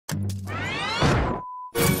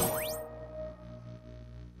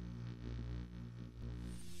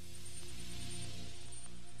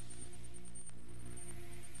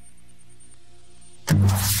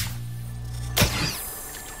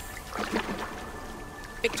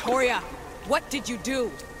Victoria, what did you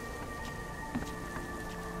do?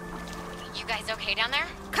 You guys okay down there?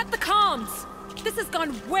 Cut the comms! This has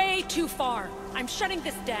gone way too far. I'm shutting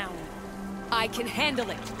this down. I can handle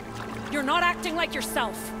it. You're not acting like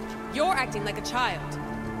yourself. You're acting like a child.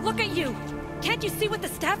 Look at you! Can't you see what the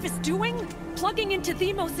staff is doing? Plugging into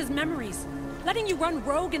Themos' memories. Letting you run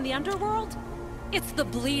rogue in the underworld? It's the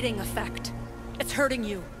bleeding effect. It's hurting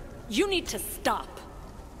you. You need to stop.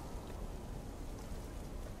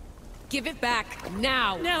 Give it back,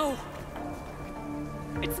 now! No!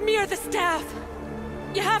 It's me or the staff!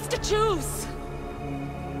 You have to choose!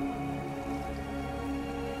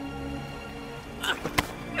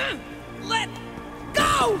 Let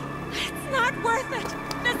go! It's not worth it!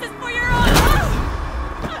 This is for your own...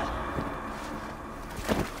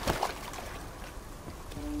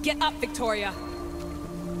 Get up, Victoria!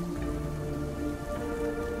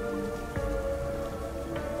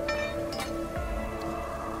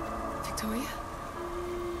 Victoria?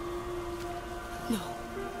 No.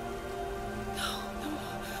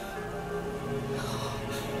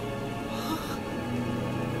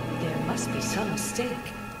 There must be some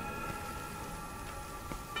mistake.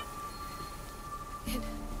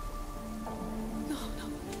 No.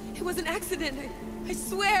 It was an accident. I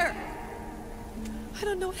swear. I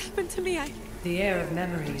don't know what happened to me. The heir of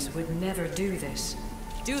memories would never do this.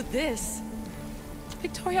 Do this?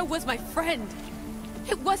 Victoria was my friend.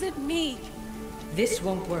 It wasn't me. This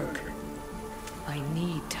won't work. I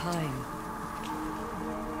need time.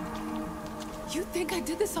 You think I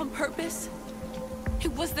did this on purpose?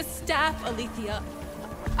 It was the staff, Alethea.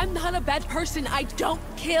 I'm not a bad person. I don't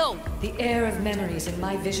kill. The heir of memories in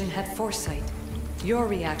my vision had foresight. Your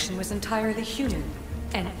reaction was entirely human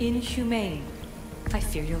and inhumane. I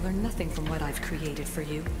fear you'll learn nothing from what I've created for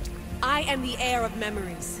you. I am the heir of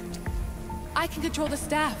memories. I can control the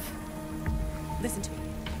staff. Listen to me.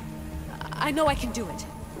 I know I can do it.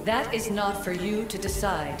 That is not for you to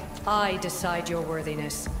decide. I decide your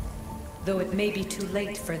worthiness. Though it may be too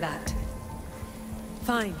late for that.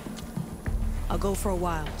 Fine. I'll go for a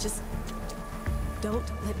while. Just don't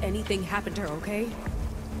let anything happen to her, okay?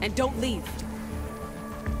 And don't leave.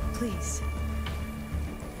 Please.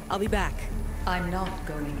 I'll be back. I'm not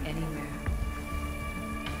going anywhere.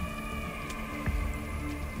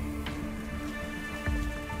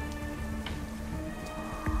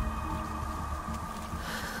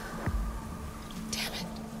 Damn it.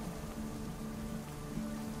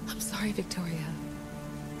 I'm sorry, Victoria.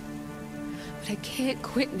 But I can't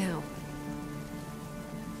quit now.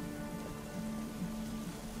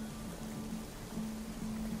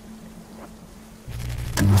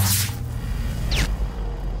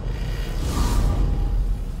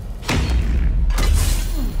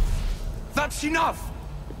 That's enough!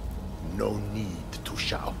 No need to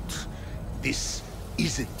shout. This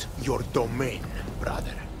isn't your domain,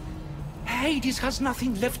 brother. Hades has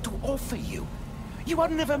nothing left to offer you. You are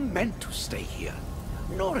never meant to stay here,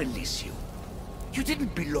 nor Elysium. You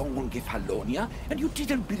didn't belong on Kefalonia, and you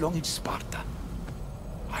didn't belong in Sparta.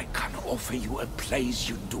 I can offer you a place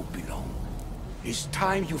you do belong. It's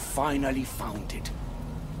time you finally found it.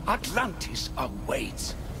 Atlantis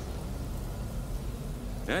awaits.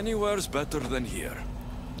 Anywhere's better than here.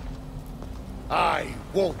 I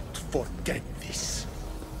won't forget this.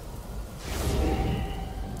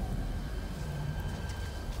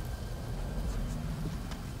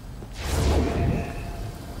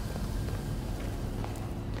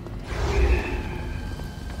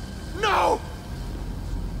 No!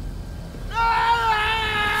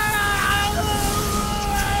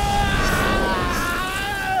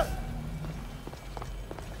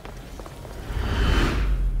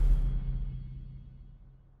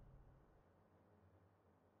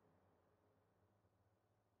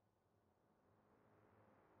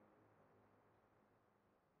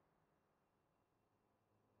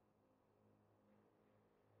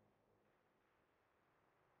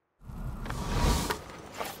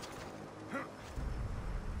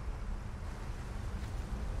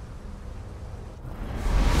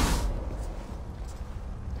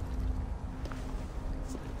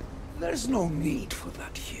 There's no need for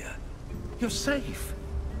that here. You're safe.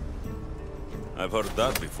 I've heard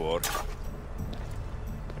that before.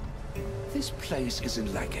 This place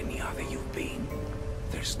isn't like any other you've been.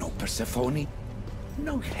 There's no Persephone,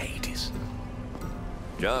 no Hades.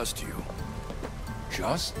 Just you.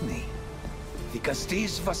 Just me. The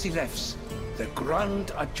Castis Vasilevs. the grand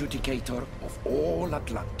adjudicator of all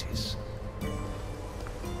Atlantis.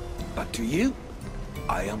 But to you,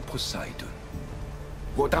 I am Poseidon.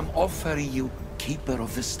 What I'm offering you, Keeper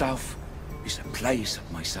of the Staff, is a place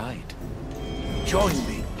at my side. Join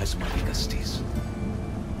me as my legacies.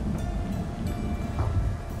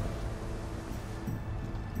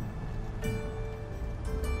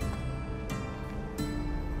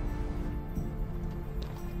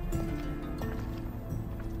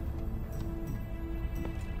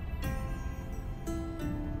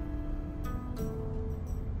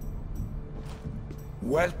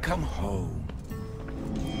 Welcome home.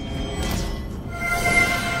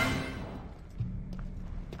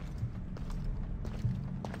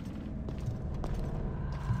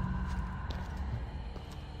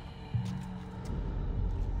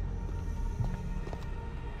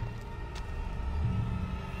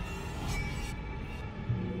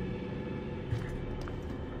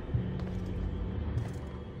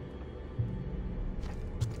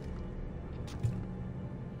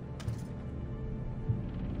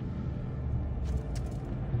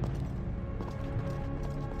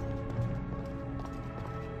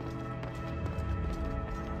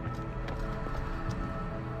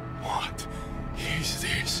 What is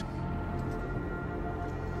this?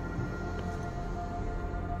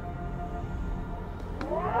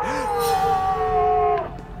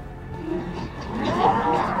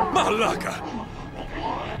 Malaka!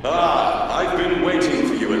 Ah, I've been waiting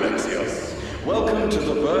for you, Alexios. Welcome to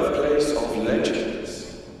the birthplace of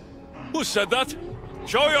legends. Who said that?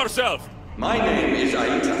 Show yourself! My name is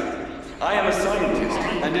Aita. I am a scientist,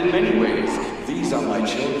 and in many ways, these are my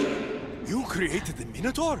children. You created the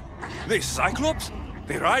Minotaur? The Cyclops?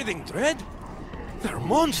 The Writhing Dread? They're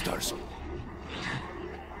monsters!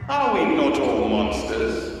 Are we not all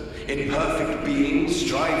monsters? Imperfect beings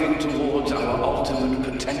striving towards our ultimate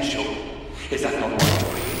potential. Is that not what